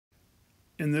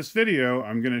In this video,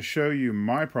 I'm going to show you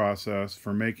my process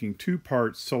for making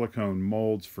two-part silicone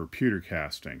molds for pewter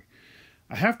casting.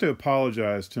 I have to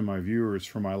apologize to my viewers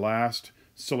for my last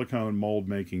silicone mold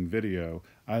making video.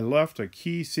 I left a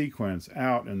key sequence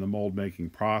out in the mold making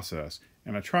process,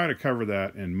 and I try to cover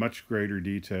that in much greater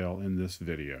detail in this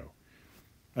video.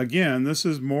 Again, this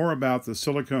is more about the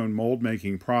silicone mold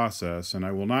making process, and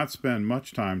I will not spend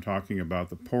much time talking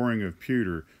about the pouring of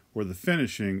pewter or the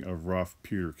finishing of rough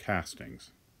pewter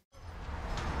castings.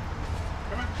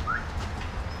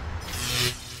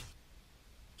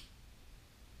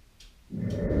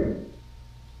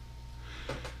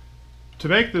 To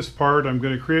make this part, I'm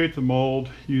going to create the mold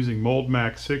using Mold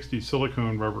Max 60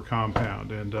 silicone rubber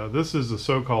compound, and this is the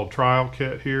so-called trial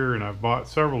kit here, and I've bought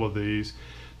several of these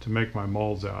to make my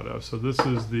molds out of. So this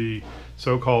is the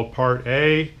so-called part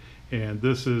A, and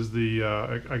this is the,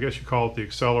 I guess you call it the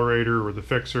accelerator or the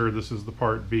fixer. This is the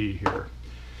part B here.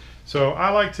 So I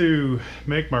like to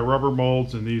make my rubber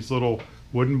molds in these little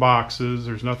wooden boxes.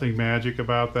 There's nothing magic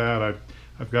about that.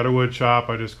 I've got a wood shop.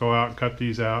 I just go out and cut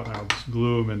these out and I'll just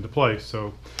glue them into place.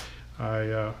 So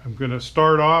I'm going to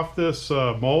start off this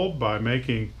mold by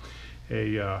making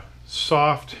a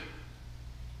soft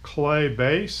clay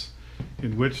base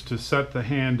in which to set the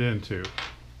hand into.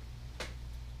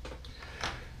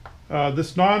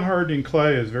 This non-hardening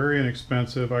clay is very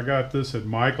inexpensive. I got this at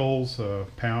Michael's, a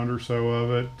pound or so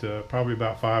of it, probably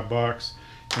about $5,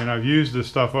 and I've used this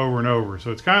stuff over and over.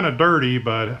 So it's kind of dirty,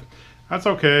 but that's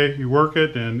okay. You work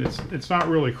it, and it's not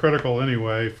really critical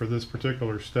anyway for this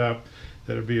particular step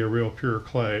that it'd be a real pure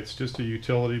clay. It's just a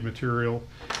utility material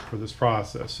for this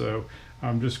process. So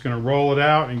I'm just going to roll it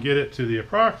out and get it to the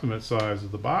approximate size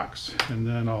of the box, and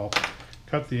then I'll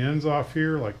cut the ends off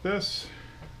here like this.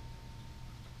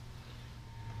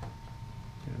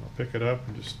 And I'll pick it up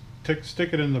and just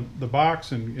stick it in the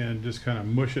box and just kind of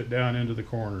mush it down into the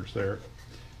corners there.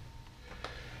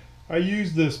 I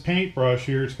use this paintbrush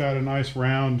here. It's got a nice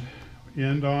round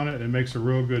end on it. It makes a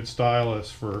real good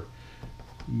stylus for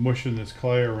mushing this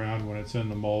clay around when it's in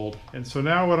the mold. And so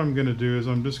now what I'm going to do is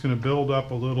I'm just going to build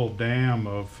up a little dam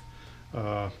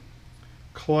of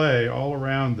clay all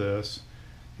around this,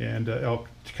 and I'll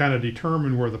kind of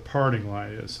determine where the parting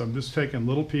line is. So I'm just taking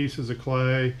little pieces of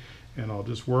clay and I'll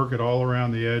just work it all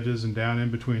around the edges and down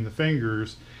in between the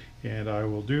fingers, and I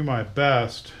will do my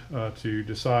best to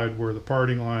decide where the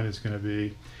parting line is going to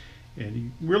be. And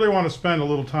you really want to spend a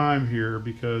little time here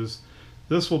because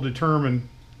this will determine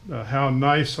how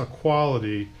nice a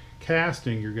quality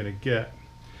casting you're going to get.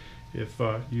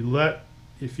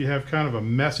 If you have kind of a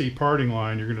messy parting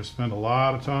line, you're going to spend a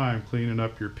lot of time cleaning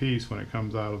up your piece when it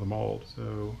comes out of the mold.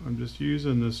 So I'm just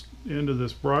using this end of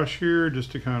this brush here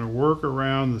just to kind of work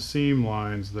around the seam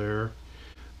lines there.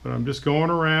 But I'm just going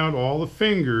around all the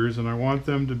fingers, and I want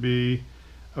them to be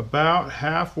about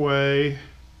halfway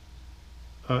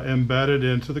embedded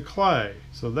into the clay.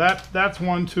 So that's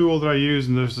one tool that I use,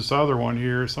 and there's this other one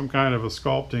here, some kind of a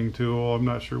sculpting tool. I'm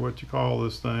not sure what you call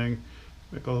this thing.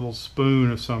 Like a little spoon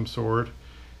of some sort.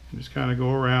 And just kind of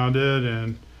go around it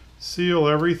and seal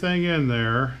everything in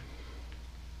there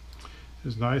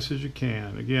as nice as you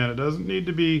can. Again, it doesn't need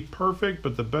to be perfect,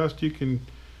 but the best you can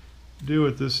do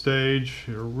at this stage.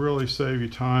 It'll really save you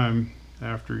time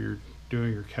after you're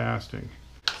doing your casting.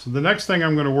 So the next thing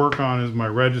I'm going to work on is my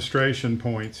registration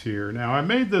points here. Now I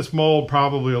made this mold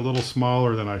probably a little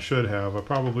smaller than I should have. I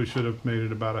probably should have made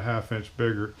it about a ½ inch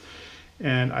bigger.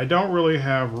 And I don't really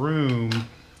have room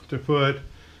to put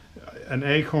an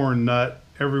acorn nut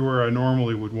everywhere I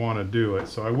normally would want to do it.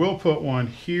 So I will put one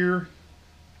here,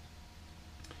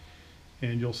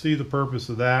 and you'll see the purpose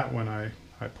of that when I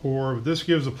pour. But this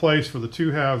gives a place for the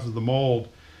two halves of the mold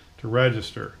to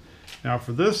register. Now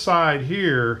for this side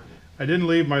here, I didn't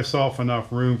leave myself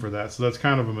enough room for that, so that's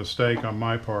kind of a mistake on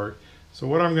my part. So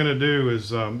what I'm going to do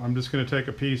is I'm just going to take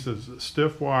a piece of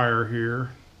stiff wire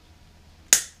here,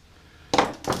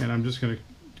 and I'm just going to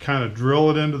kind of drill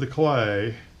it into the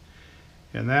clay,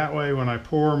 and that way when I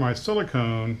pour my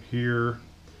silicone here,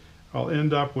 I'll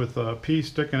end up with a piece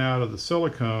sticking out of the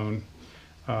silicone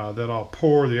that I'll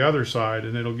pour the other side,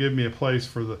 and it'll give me a place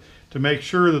for to make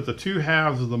sure that the two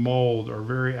halves of the mold are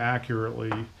very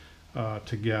accurately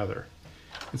together.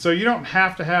 And so you don't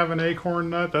have to have an acorn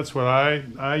nut. That's what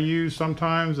I use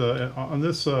sometimes. On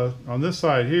this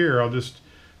side here, I'll just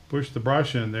push the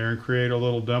brush in there and create a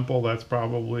little dimple. That's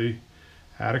probably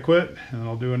adequate. And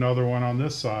I'll do another one on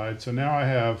this side. So now I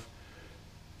have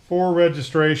 4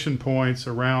 registration points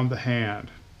around the hand.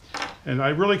 And I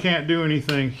really can't do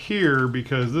anything here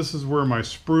because this is where my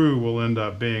sprue will end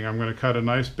up being. I'm going to cut a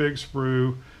nice big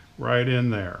sprue right in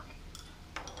there.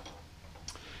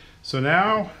 So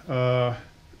now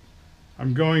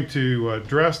I'm going to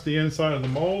dress the inside of the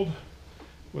mold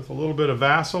with a little bit of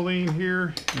Vaseline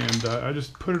here, and I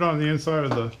just put it on the inside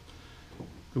of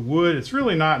the wood. It's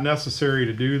really not necessary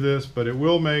to do this, but it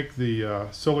will make the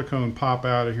silicone pop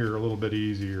out of here a little bit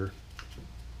easier.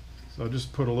 So I'll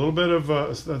just put a little bit of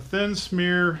a thin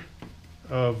smear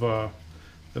of the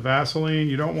Vaseline.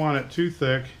 You don't want it too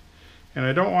thick, and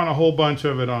I don't want a whole bunch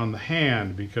of it on the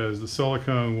hand because the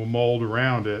silicone will mold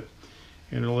around it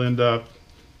and it'll end up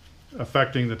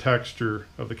affecting the texture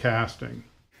of the casting.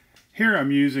 Here I'm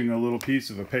using a little piece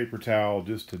of a paper towel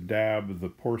just to dab the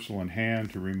porcelain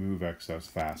hand to remove excess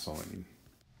Vaseline.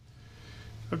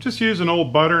 I've just used an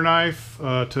old butter knife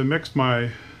to mix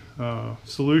my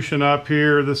solution up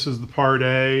here. This is the part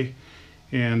A,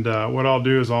 and what I'll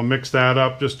do is I'll mix that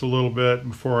up just a little bit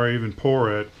before I even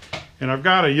pour it. And I've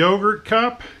got a yogurt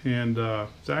cup, and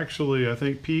it's actually, I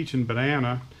think, peach and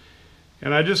banana.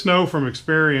 And I just know from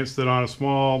experience that on a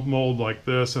small mold like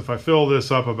this, if I fill this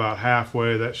up about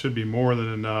halfway, that should be more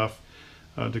than enough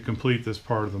to complete this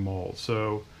part of the mold.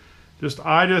 So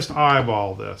I just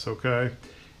eyeball this, okay?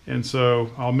 And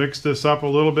so I'll mix this up a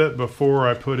little bit before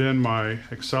I put in my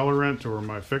accelerant or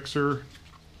my fixer.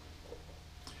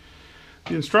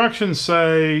 The instructions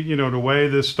say, you know, to weigh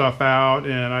this stuff out,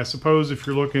 and I suppose if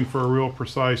you're looking for a real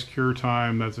precise cure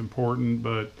time, that's important,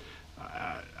 but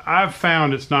I've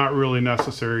found it's not really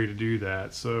necessary to do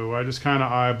that. So I just kind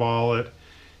of eyeball it,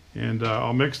 and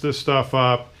I'll mix this stuff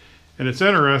up. And it's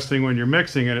interesting when you're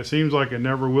mixing it, it seems like it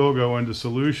never will go into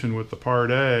solution with the part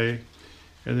A,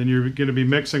 and then you're going to be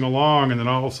mixing along, and then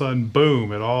all of a sudden,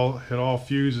 boom, it all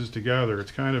fuses together.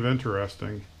 It's kind of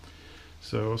interesting.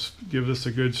 So let's give this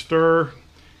a good stir,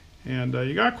 and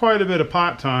you got quite a bit of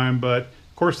pot time, but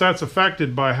of course that's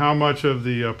affected by how much of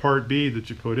the part B that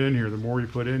you put in here. The more you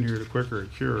put in here, the quicker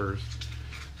it cures.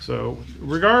 So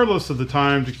regardless of the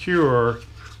time to cure,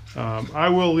 I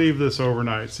will leave this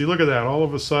overnight. See, look at that. All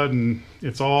of a sudden,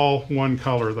 it's all one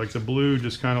color. Like the blue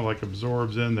just kind of like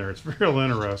absorbs in there. It's real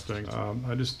interesting.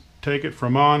 I just take it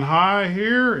from on high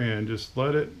here and just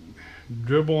let it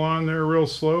dribble on there real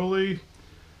slowly.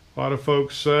 A lot of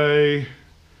folks say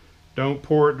don't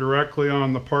pour it directly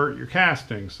on the part you're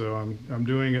casting. So I'm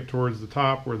doing it towards the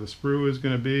top where the sprue is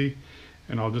going to be,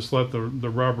 and I'll just let the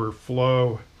rubber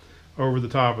flow over the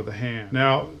top of the hand.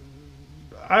 Now,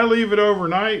 I leave it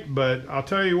overnight, but I'll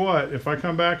tell you what, if I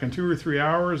come back in 2 or 3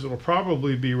 hours, it'll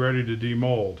probably be ready to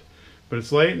demold. But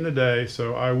it's late in the day,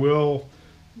 so I will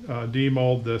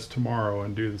demold this tomorrow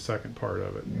and do the second part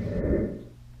of it.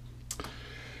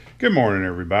 Good morning,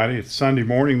 everybody. It's Sunday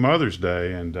morning, Mother's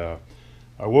Day, and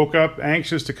I woke up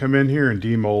anxious to come in here and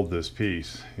demold this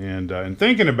piece. And in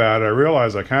thinking about it, I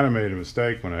realized I kind of made a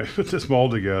mistake when I put this mold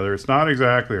together. It's not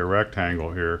exactly a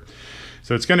rectangle here.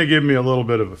 So it's going to give me a little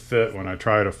bit of a fit when I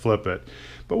try to flip it.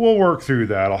 But we'll work through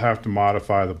that. I'll have to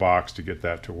modify the box to get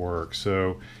that to work.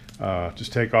 So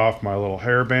just take off my little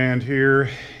hairband here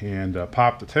and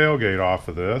pop the tailgate off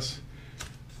of this.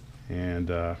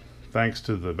 And thanks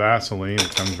to the Vaseline,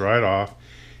 it comes right off.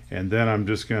 And then I'm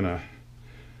just going to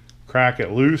crack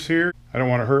it loose here. I don't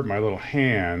want to hurt my little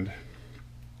hand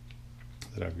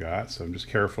that I've got, so I'm just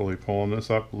carefully pulling this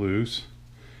up loose.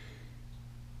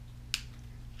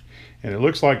 And it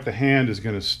looks like the hand is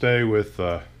going to stay with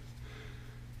the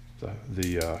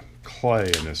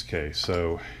clay in this case,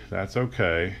 so that's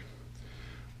okay.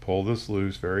 Pull this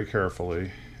loose very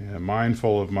carefully, and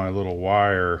mindful of my little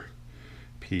wire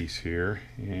piece here,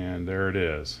 and there it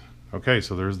is. Okay,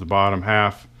 so there's the bottom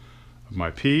half of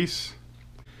my piece.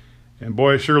 And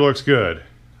boy, it sure looks good,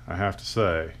 I have to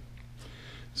say.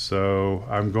 So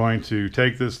I'm going to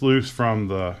take this loose from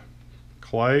the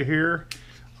clay here.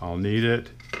 I'll need it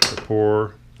to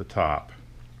pour the top.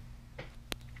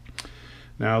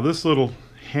 Now this little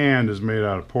hand is made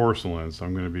out of porcelain, so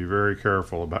I'm going to be very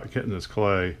careful about getting this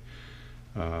clay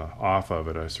off of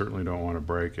it. I certainly don't want to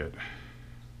break it.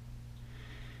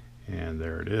 And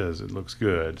there it is. It looks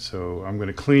good. So I'm going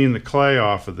to clean the clay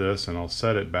off of this, and I'll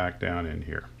set it back down in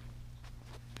here.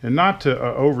 And not to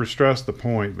overstress the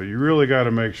point, but you really got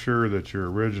to make sure that your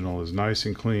original is nice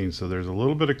and clean. So there's a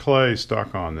little bit of clay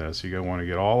stuck on this. You're going to want to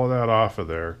get all of that off of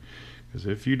there, because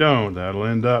if you don't, that'll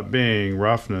end up being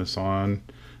roughness on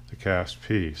the cast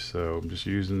piece. So I'm just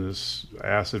using this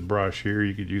acid brush here.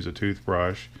 You could use a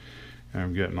toothbrush. And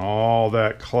I'm getting all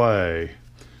that clay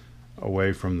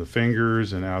away from the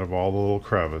fingers and out of all the little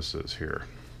crevices here.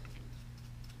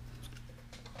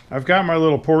 I've got my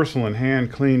little porcelain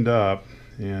hand cleaned up.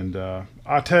 And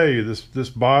I'll tell you, this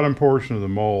bottom portion of the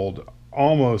mold,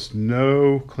 almost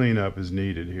no cleanup is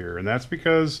needed here. And that's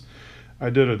because I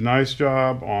did a nice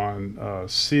job on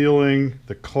sealing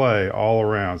the clay all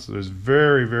around, so there's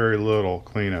very, very little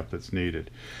cleanup that's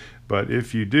needed. But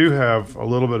if you do have a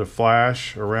little bit of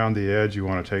flash around the edge, you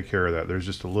want to take care of that. There's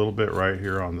just a little bit right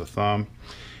here on the thumb,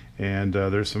 and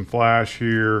there's some flash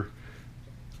here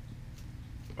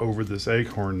over this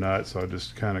acorn nut, so I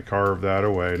just kind of carve that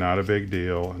away, not a big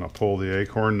deal, and I'll pull the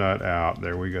acorn nut out.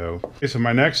 There we go. Okay, so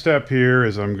my next step here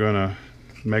is I'm going to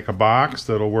make a box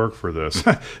that'll work for this.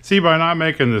 See, by not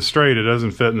making this straight, it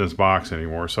doesn't fit in this box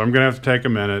anymore, so I'm gonna have to take a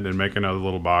minute and make another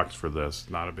little box for this.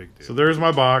 Not a big deal. So there's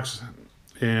my box,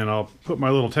 and I'll put my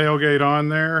little tailgate on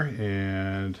there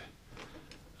and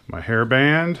my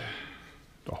hairband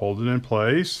to hold it in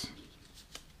place.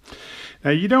 Now,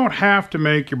 you don't have to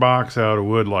make your box out of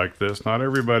wood like this. Not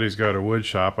everybody's got a wood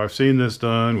shop. I've seen this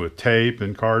done with tape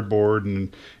and cardboard,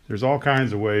 and there's all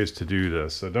kinds of ways to do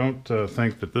this. So don't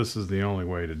think that this is the only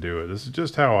way to do it. This is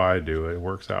just how I do it. It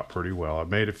works out pretty well. I've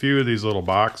made a few of these little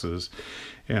boxes,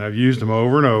 and I've used them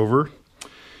over and over.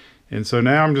 And so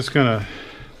now I'm just going to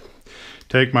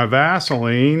take my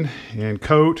Vaseline and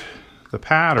coat the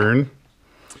pattern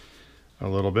a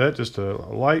little bit, just a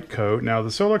light coat. Now the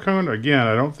silicone, again,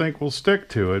 I don't think will stick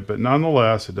to it, but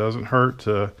nonetheless, it doesn't hurt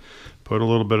to put a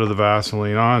little bit of the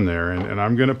Vaseline on there. And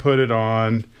I'm going to put it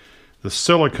on the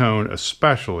silicone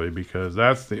especially, because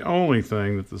that's the only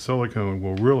thing that the silicone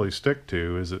will really stick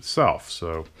to is itself.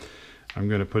 So I'm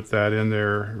going to put that in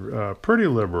there pretty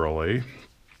liberally.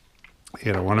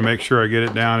 And I want to make sure I get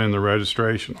it down in the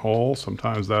registration hole.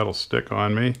 Sometimes that'll stick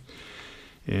on me.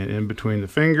 And in between the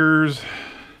fingers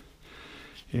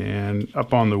and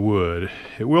up on the wood.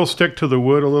 It will stick to the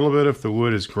wood a little bit if the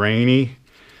wood is grainy,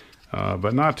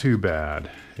 but not too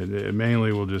bad. It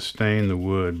mainly will just stain the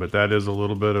wood, but that is a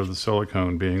little bit of the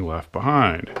silicone being left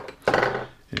behind.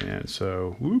 And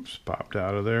so, whoops, popped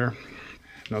out of there.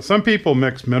 Now some people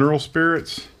mix mineral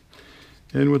spirits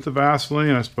in with the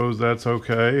Vaseline. I suppose that's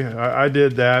okay. I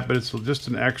did that, but it's just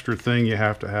an extra thing you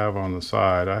have to have on the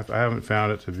side. I haven't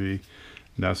found it to be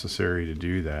necessary to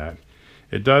do that.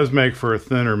 It does make for a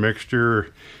thinner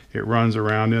mixture. It runs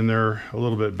around in there a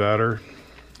little bit better,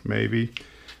 maybe.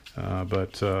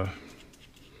 But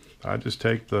I just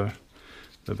take the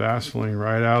Vaseline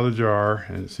right out of the jar,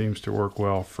 and it seems to work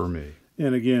well for me.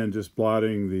 And again, just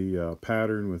blotting the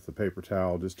pattern with the paper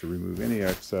towel just to remove any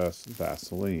excess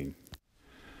Vaseline.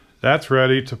 That's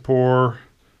ready to pour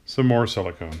some more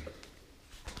silicone.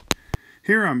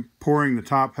 Here I'm pouring the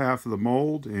top half of the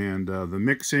mold, and the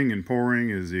mixing and pouring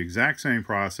is the exact same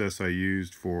process I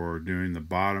used for doing the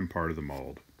bottom part of the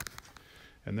mold.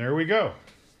 And there we go.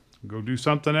 Go do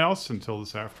something else until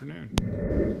this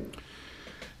afternoon.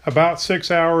 About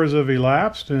 6 hours have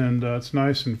elapsed, and it's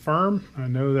nice and firm. I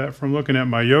know that from looking at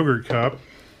my yogurt cup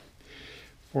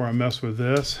before I mess with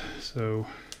this. So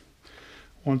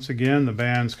once again, the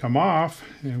bands come off,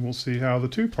 and we'll see how the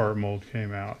two-part mold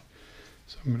came out.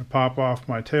 So I'm going to pop off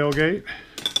my tailgate.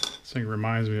 This thing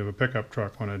reminds me of a pickup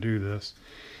truck when I do this.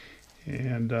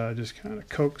 And just kind of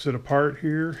coax it apart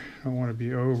here. I don't want to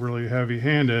be overly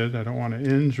heavy-handed. I don't want to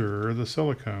injure the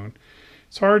silicone.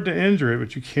 It's hard to injure it,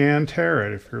 but you can tear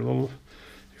it. If you're a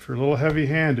little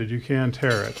heavy-handed, you can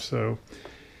tear it. So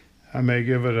I may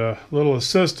give it a little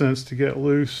assistance to get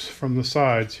loose from the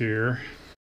sides here.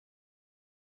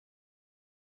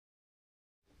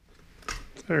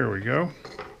 There we go.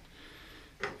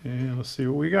 And let's see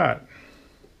what we got.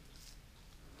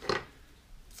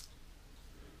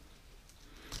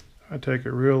 I take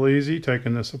it real easy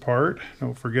taking this apart.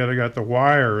 Don't forget I got the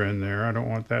wire in there. I don't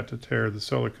want that to tear the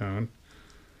silicone.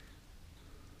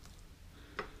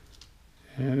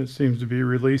 And it seems to be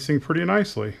releasing pretty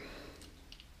nicely.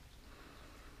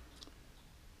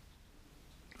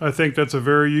 I think that's a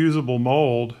very usable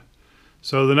mold.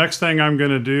 So the next thing I'm going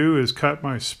to do is cut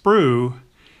my sprue,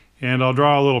 and I'll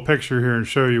draw a little picture here and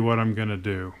show you what I'm going to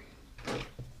do.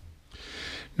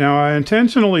 Now I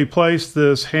intentionally placed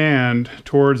this hand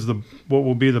towards what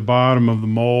will be the bottom of the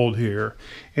mold here.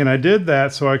 And I did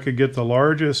that so I could get the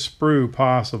largest sprue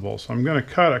possible. So I'm going to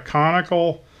cut a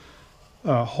conical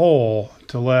hole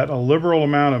to let a liberal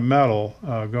amount of metal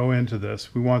go into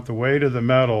this. We want the weight of the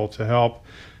metal to help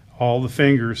all the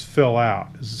fingers fill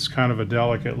out. This is kind of a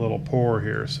delicate little pour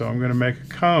here. So I'm going to make a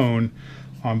cone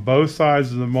on both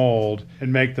sides of the mold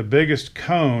and make the biggest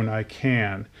cone I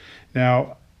can.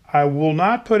 Now, I will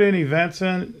not put any vents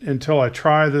in until I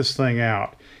try this thing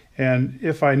out. And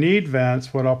if I need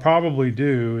vents, what I'll probably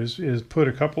do is put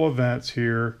a couple of vents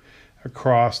here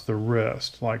across the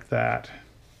wrist, like that.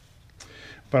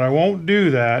 But I won't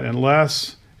do that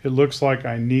unless it looks like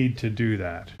I need to do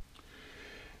that.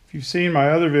 If you've seen my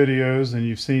other videos, then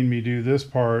you've seen me do this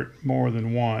part more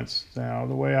than once. Now,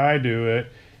 the way I do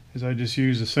it is I just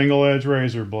use a single edge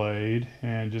razor blade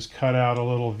and just cut out a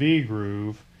little V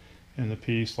groove in the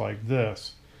piece like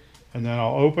this. And then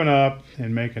I'll open up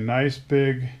and make a nice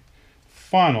big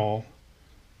funnel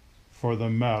for the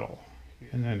metal.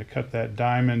 And then to cut that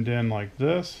diamond in like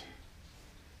this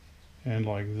and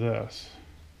like this.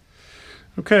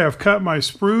 Okay, I've cut my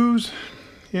sprues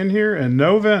in here and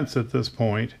no vents at this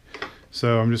point.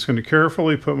 So I'm just going to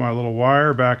carefully put my little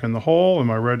wire back in the hole and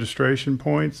my registration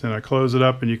points, and I close it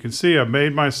up, and you can see I've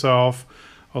made myself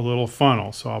a little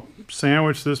funnel. So I'll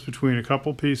sandwich this between a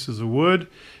couple pieces of wood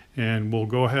and we'll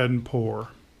go ahead and pour.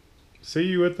 See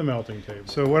you at the melting table.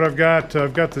 So what I've got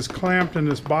this clamped in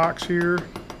this box here,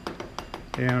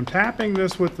 and I'm tapping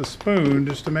this with the spoon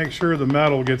just to make sure the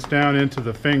metal gets down into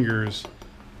the fingers.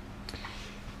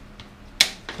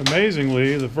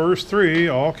 Amazingly, the first three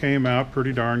all came out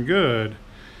pretty darn good.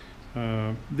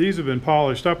 These have been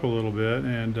polished up a little bit,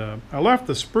 and I left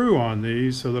the sprue on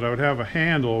these so that I would have a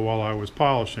handle while I was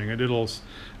polishing. I did a little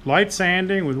light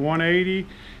sanding with 180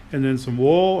 and then some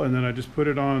wool, and then I just put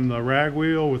it on the rag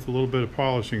wheel with a little bit of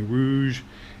polishing rouge,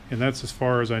 and that's as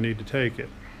far as I need to take it.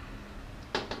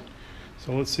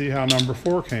 So let's see how number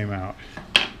 4 came out.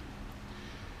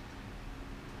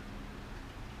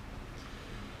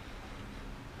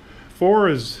 Four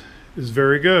is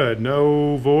very good.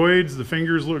 No voids. The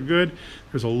fingers look good.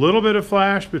 There's a little bit of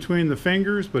flash between the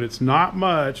fingers, but it's not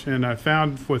much, and I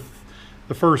found with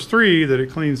the first 3 that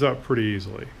it cleans up pretty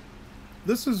easily.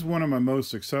 This is one of my most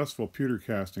successful pewter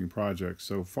casting projects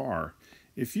so far.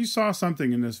 If you saw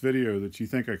something in this video that you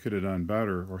think I could have done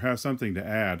better or have something to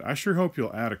add, I sure hope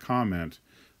you'll add a comment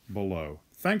below.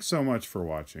 Thanks so much for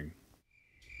watching.